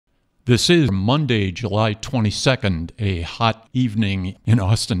This is Monday, July 22nd, a hot evening in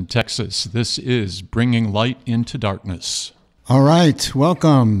Austin, Texas. This is Bringing Light into Darkness. All right,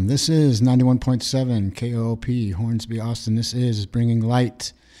 welcome. This is 91.7 KOOP, Hornsby, Austin. This is Bringing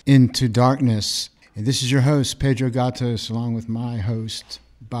Light into Darkness. And this is your host, Pedro Gatos, along with my host,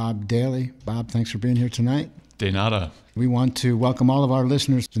 Bob Daly. Bob, thanks for being here tonight. De nada. We want to welcome all of our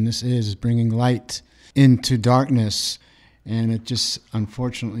listeners, and this is Bringing Light into Darkness. And it just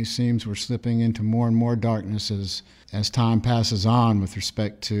unfortunately seems we're slipping into more and more darkness as time passes on with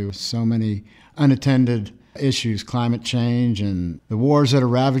respect to so many unattended issues, climate change and the wars that are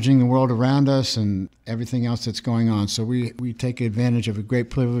ravaging the world around us and everything else that's going on. So we take advantage of a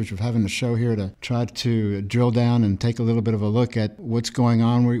great privilege of having the show here to try to drill down and take a little bit of a look at what's going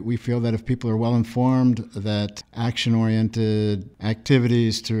on. We feel that if people are well informed, that action-oriented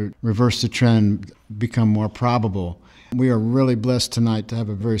activities to reverse the trend become more probable. We are really blessed tonight to have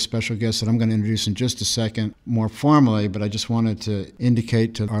a very special guest that I'm going to introduce in just a second more formally, but I just wanted to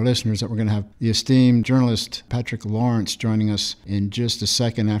indicate to our listeners that we're going to have the esteemed journalist Pedro Lawrence joining us in just a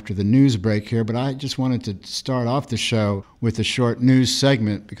second after the news break here. But I just wanted to start off the show with a short news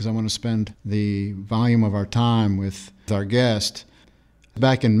segment because I want to spend the volume of our time with our guest.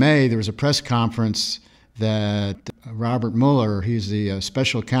 Back in May, there was a press conference that Robert Mueller, he's the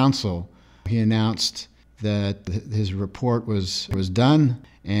special counsel, he announced that his report was done,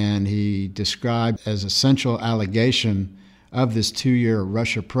 and he described as a central allegation of this 2-year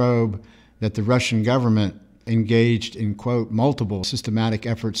Russia probe that the Russian government engaged in, quote, multiple systematic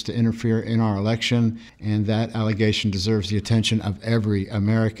efforts to interfere in our election, and that allegation deserves the attention of every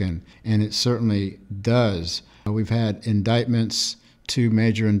American, and it certainly does. We've had indictments, 2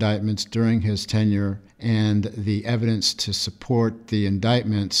 major indictments during his tenure, and the evidence to support the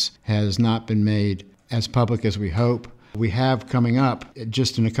indictments has not been made as public as we hope. We have coming up,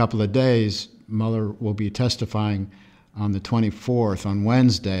 just in a couple of days, Mueller will be testifying on the 24th, on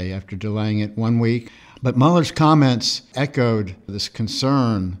Wednesday, after delaying it 1 week. But Mueller's comments echoed this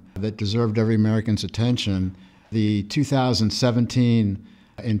concern that deserved every American's attention. The 2017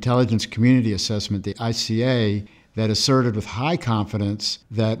 Intelligence Community Assessment, the ICA, that asserted with high confidence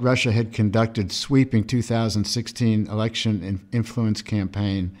that Russia had conducted sweeping 2016 election influence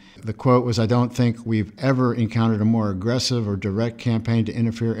campaign. The quote was, "I don't think we've ever encountered a more aggressive or direct campaign to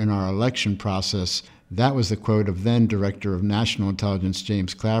interfere in our election process." That was the quote of then Director of National Intelligence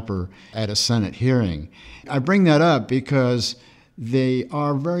James Clapper at a Senate hearing. I bring that up because they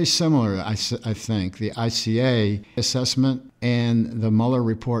are very similar, I think, the ICA assessment and the Mueller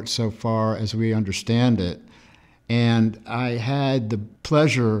report so far as we understand it. And I had the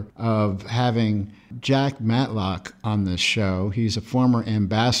pleasure of having Jack Matlock on this show. He's a former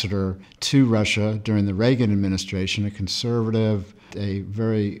ambassador to Russia during the Reagan administration, a conservative, a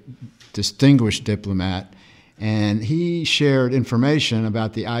very distinguished diplomat. And he shared information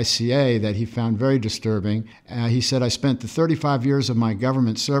about the ICA that he found very disturbing. He said, "I spent the 35 years of my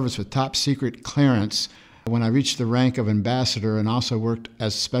government service with top secret clearance when I reached the rank of ambassador and also worked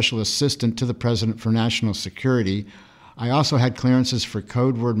as special assistant to the President for National Security. I also had clearances for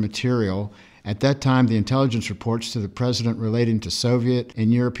code word material. At that time, the intelligence reports to the President relating to Soviet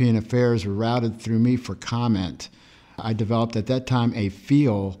and European affairs were routed through me for comment. I developed at that time a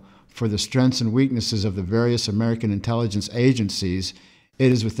feel for the strengths and weaknesses of the various American intelligence agencies.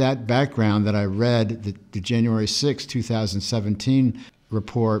 It is with that background that I read the January 6, 2017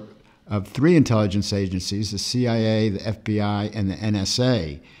 report of 3 intelligence agencies, the CIA, the FBI, and the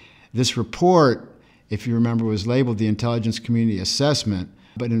NSA. This report, if you remember, was labeled the Intelligence Community Assessment,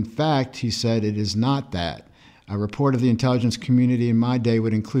 but in fact, he said it is not that. A report of the intelligence community in my day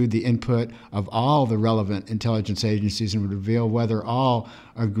would include the input of all the relevant intelligence agencies and would reveal whether all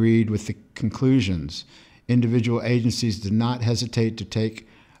agreed with the conclusions. Individual agencies did not hesitate to take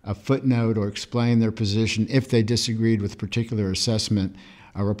a footnote or explain their position if they disagreed with a particular assessment.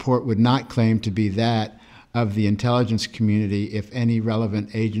 A report would not claim to be that of the intelligence community if any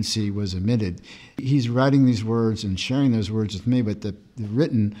relevant agency was omitted." He's writing these words and sharing those words with me, but the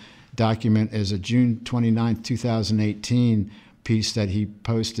written document is a June 29, 2018 piece that he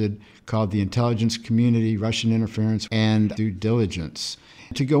posted called "The Intelligence Community, Russian Interference, and Due Diligence."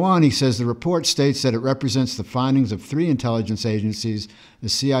 To go on, he says, the report states that it represents the findings of 3 intelligence agencies, the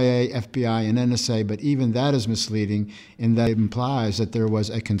CIA, FBI, and NSA, but even that is misleading in that it implies that there was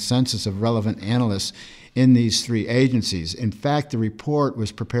a consensus of relevant analysts in these 3 agencies. In fact, the report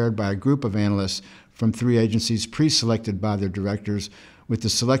was prepared by a group of analysts from 3 agencies pre-selected by their directors, with the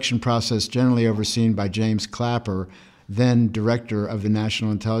selection process generally overseen by James Clapper. then director of the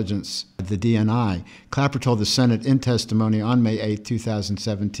National Intelligence, the DNI. Clapper told the Senate in testimony on May 8,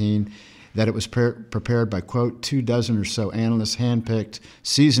 2017, that it was prepared by, quote, 24 or so analysts, handpicked,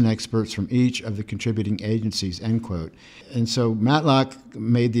 seasoned experts from each of the contributing agencies, end quote. And so Matlock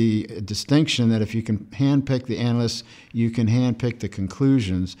made the distinction that if you can handpick the analysts, you can handpick the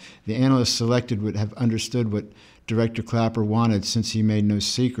conclusions. The analysts selected would have understood what Director Clapper wanted, since he made no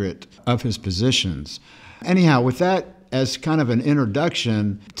secret of his positions. Anyhow, with that as kind of an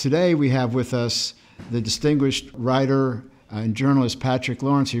introduction, today we have with us the distinguished writer and journalist Patrick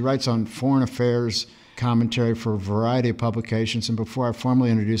Lawrence. He writes on foreign affairs commentary for a variety of publications. And before I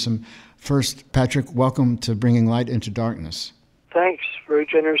formally introduce him, first, Patrick, welcome to Bringing Light into Darkness. Thanks. Very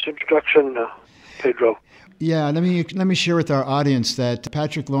generous introduction, Pedro. Yeah, let me share with our audience that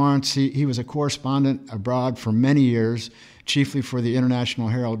Patrick Lawrence, he was a correspondent abroad for many years, chiefly for the International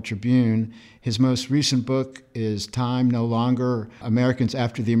Herald Tribune. His most recent book is Time No Longer, Americans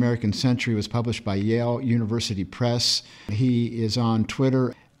After the American Century, was published by Yale University Press. He is on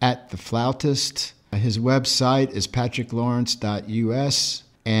Twitter at The Flautist. His website is patricklawrence.us.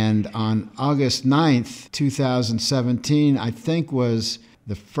 And on August 9th, 2017, I think was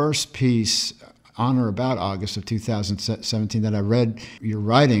the first piece on or about August of 2017 that I read your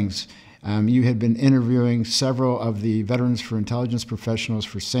writings. You had been interviewing several of the Veterans for Intelligence Professionals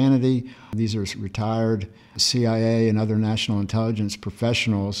for Sanity. These are retired CIA and other national intelligence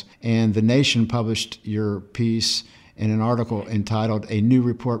professionals. And The Nation published your piece in an article entitled, "A New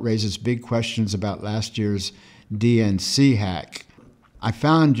Report Raises Big Questions About Last Year's DNC Hack." I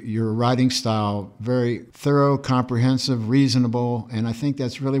found your writing style very thorough, comprehensive, reasonable, and I think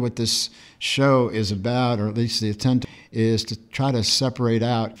that's really what this show is about, or at least the attempt is to try to separate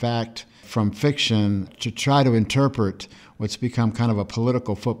out fact from fiction, to try to interpret what's become kind of a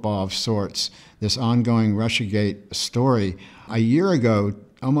political football of sorts, this ongoing Russiagate story. A year ago,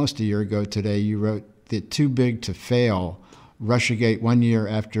 almost a year ago today, you wrote that Too Big to Fail, Russiagate, 1 year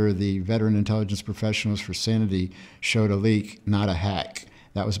after the Veteran Intelligence Professionals for Sanity showed a leak, not a hack.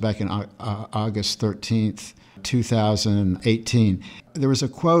 That was back in August 13th, 2018. There was a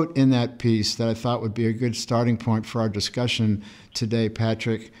quote in that piece that I thought would be a good starting point for our discussion today,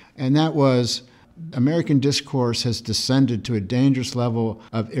 Patrick, and that was, American discourse has descended to a dangerous level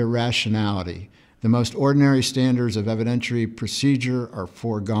of irrationality. The most ordinary standards of evidentiary procedure are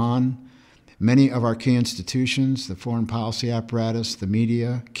foregone. Many of our key institutions, the foreign policy apparatus, the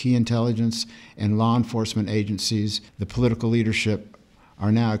media, key intelligence, and law enforcement agencies, the political leadership,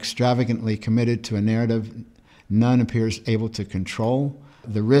 are now extravagantly committed to a narrative none appears able to control.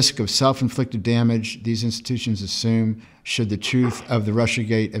 The risk of self-inflicted damage these institutions assume should the truth of the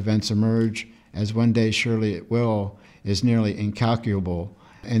Russiagate events emerge, as one day surely it will, is nearly incalculable.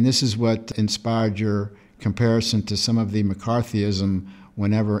 And this is what inspired your comparison to some of the McCarthyism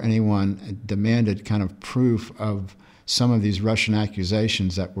whenever anyone demanded kind of proof of some of these Russian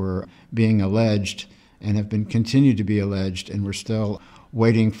accusations that were being alleged and have been continued to be alleged, and we're still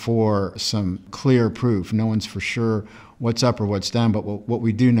waiting for some clear proof. No one's for sure what's up or what's down, but what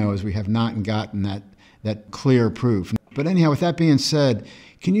we do know is we have not gotten that clear proof. But anyhow, with that being said,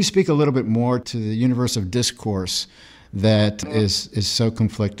 can you speak a little bit more to the universe of discourse that is so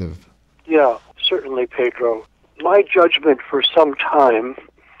conflictive? Yeah, certainly, Pedro. My judgment for some time,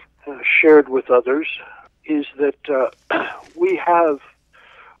 shared with others, is that we have,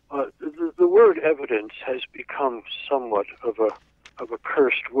 the word evidence has become somewhat of a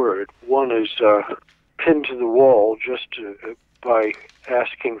cursed word. One is pinned to the wall just by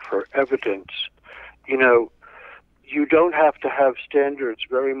asking for evidence. You know, you don't have to have standards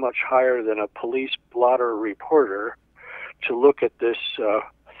very much higher than a police blotter reporter to look at this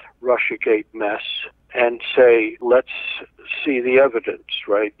Russiagate mess and say, let's see the evidence,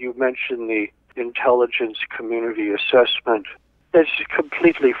 right? You mentioned the intelligence community assessment. It's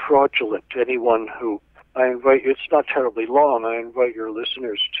completely fraudulent. Anyone who, I invite, it's not terribly long, I invite your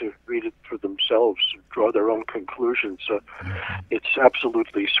listeners to read it for themselves, draw their own conclusions. It's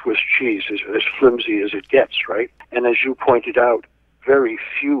absolutely Swiss cheese, as flimsy as it gets, right? And as you pointed out, very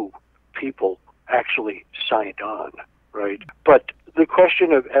few people actually signed on, right? But the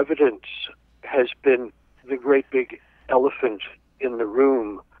question of evidence has been the great big elephant in the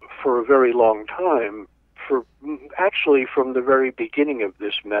room for a very long time, for actually from the very beginning of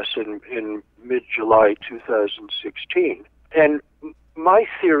this mess in mid-July 2016. And my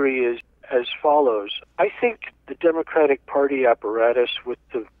theory is as follows. I think the Democratic Party apparatus, with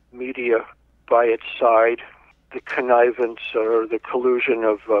the media by its side, the connivance or the collusion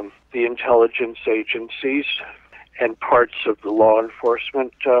of the intelligence agencies and parts of the law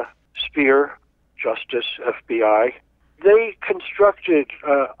enforcement sphere, justice, FBI, They constructed,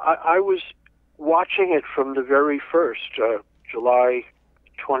 I was watching it from the very first, July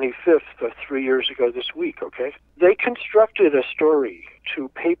 25th, 3 years ago this week, okay? They constructed a story to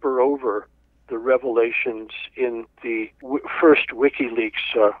paper over the revelations in the first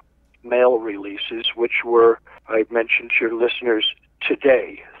WikiLeaks mail releases, which were, I mentioned to your listeners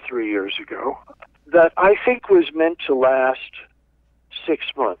today, 3 years ago, that I think was meant to last 6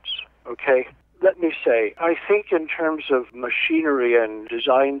 months, okay? Let me say, I think in terms of machinery and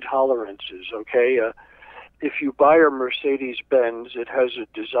design tolerances, okay, if you buy a Mercedes-Benz, it has a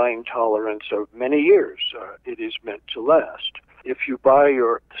design tolerance of many years. It is meant to last. If you buy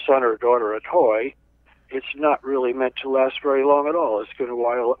your son or daughter a toy, it's not really meant to last very long at all. It's going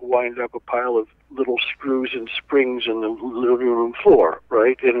to wind up a pile of little screws and springs in the living room floor,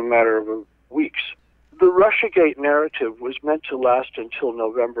 right, in a matter of weeks. The Russiagate narrative was meant to last until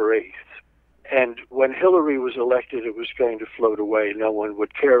November 8th. And when Hillary was elected, it was going to float away. No one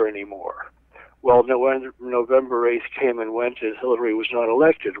would care anymore. Well, November 8th came and went, and Hillary was not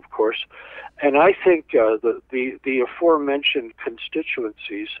elected, of course. And I think the aforementioned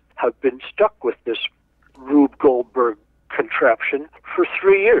constituencies have been stuck with this Rube Goldberg contraption for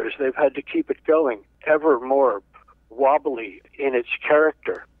 3 years. They've had to keep it going, ever more wobbly in its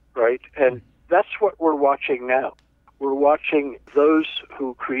character, right? And that's what we're watching now. We're watching those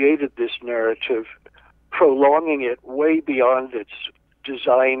who created this narrative prolonging it way beyond its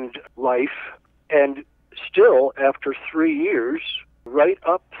designed life. And still, after 3 years, right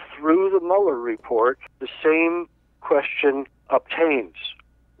up through the Mueller report, the same question obtains.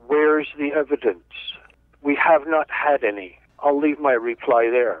 Where's the evidence? We have not had any. I'll leave my reply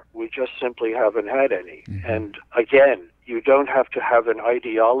there. We just simply haven't had any. Mm-hmm. And again, you don't have to have an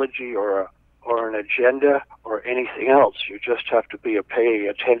ideology or an agenda or anything else. You just have to be a paying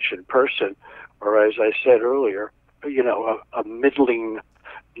attention person, or as I said earlier, a middling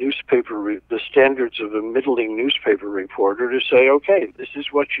newspaper, the standards of a middling newspaper reporter to say, okay, this is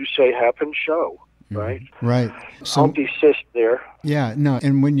what you say happened, show, right? Right. So, I'll desist there. Yeah, no,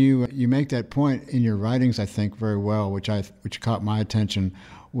 and when you make that point in your writings, I think very well, which caught my attention,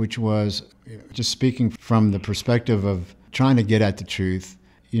 which was just speaking from the perspective of trying to get at the truth.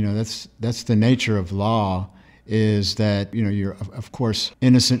 That's the nature of law, is that, you're, of course,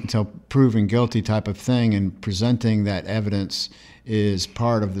 innocent until proven guilty type of thing, and presenting that evidence is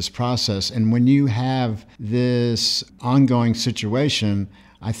part of this process. And when you have this ongoing situation,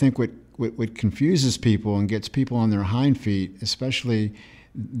 I think what confuses people and gets people on their hind feet, especially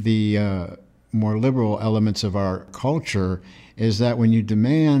the more liberal elements of our culture, is that when you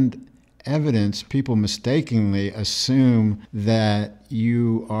demand evidence, people mistakenly assume that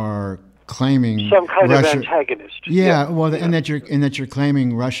you are claiming some kind of antagonist. Yeah, well, and that you're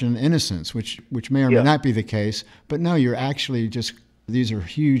claiming Russian innocence, which may or may not be the case. But no, you're actually just, these are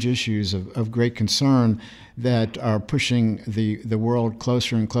huge issues of great concern that are pushing the world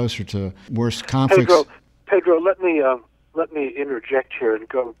closer and closer to worse conflicts. Pedro, let me interject here and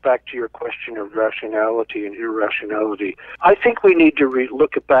go back to your question of rationality and irrationality. I think we need to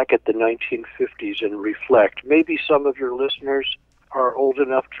look back at the 1950s and reflect. Maybe some of your listeners are old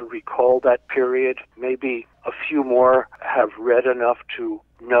enough to recall that period. Maybe a few more have read enough to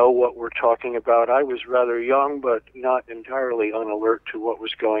know what we're talking about. I was rather young, but not entirely unalert to what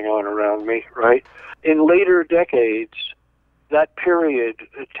was going on around me, right? In later decades, that period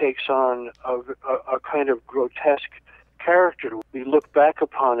takes on a kind of grotesque character. We look back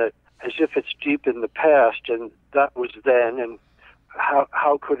upon it as if it's deep in the past, and that was then, and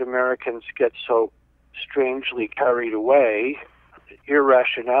how could Americans get so strangely carried away?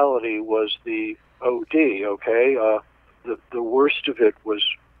 Irrationality was the OD, okay? The worst of it was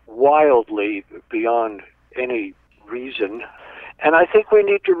wildly beyond any reason. And I think we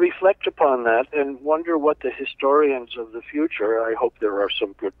need to reflect upon that and wonder what the historians of the future, I hope there are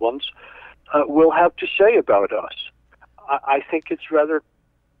some good ones, will have to say about us. I think it's rather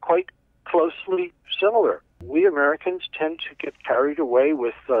quite closely similar. We Americans tend to get carried away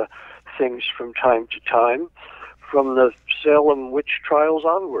with things from time to time, from the Salem witch trials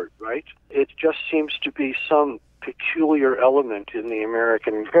onward, right? It just seems to be some peculiar element in the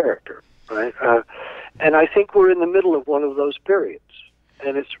American character, right? And I think we're in the middle of one of those periods,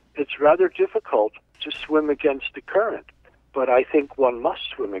 and it's rather difficult to swim against the current. But I think one must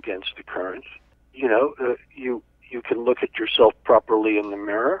swim against the current. You can look at yourself properly in the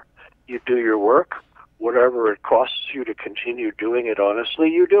mirror. You do your work. Whatever it costs you to continue doing it honestly,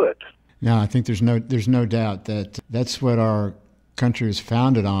 you do it. No, I think there's no doubt that that's what our country was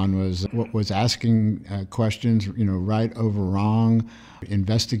founded on was asking questions, right over wrong,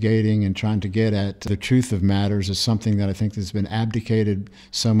 investigating and trying to get at the truth of matters is something that I think has been abdicated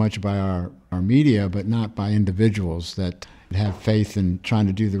so much by our media, but not by individuals that have faith in trying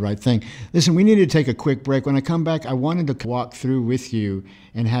to do the right thing. Listen, we need to take a quick break. When I come back, I wanted to walk through with you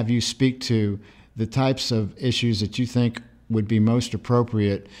and have you speak to the types of issues that you think would be most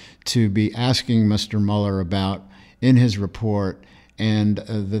appropriate to be asking Mr. Mueller about in his report, and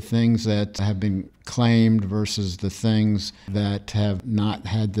the things that have been claimed versus the things that have not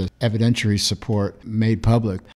had the evidentiary support made public.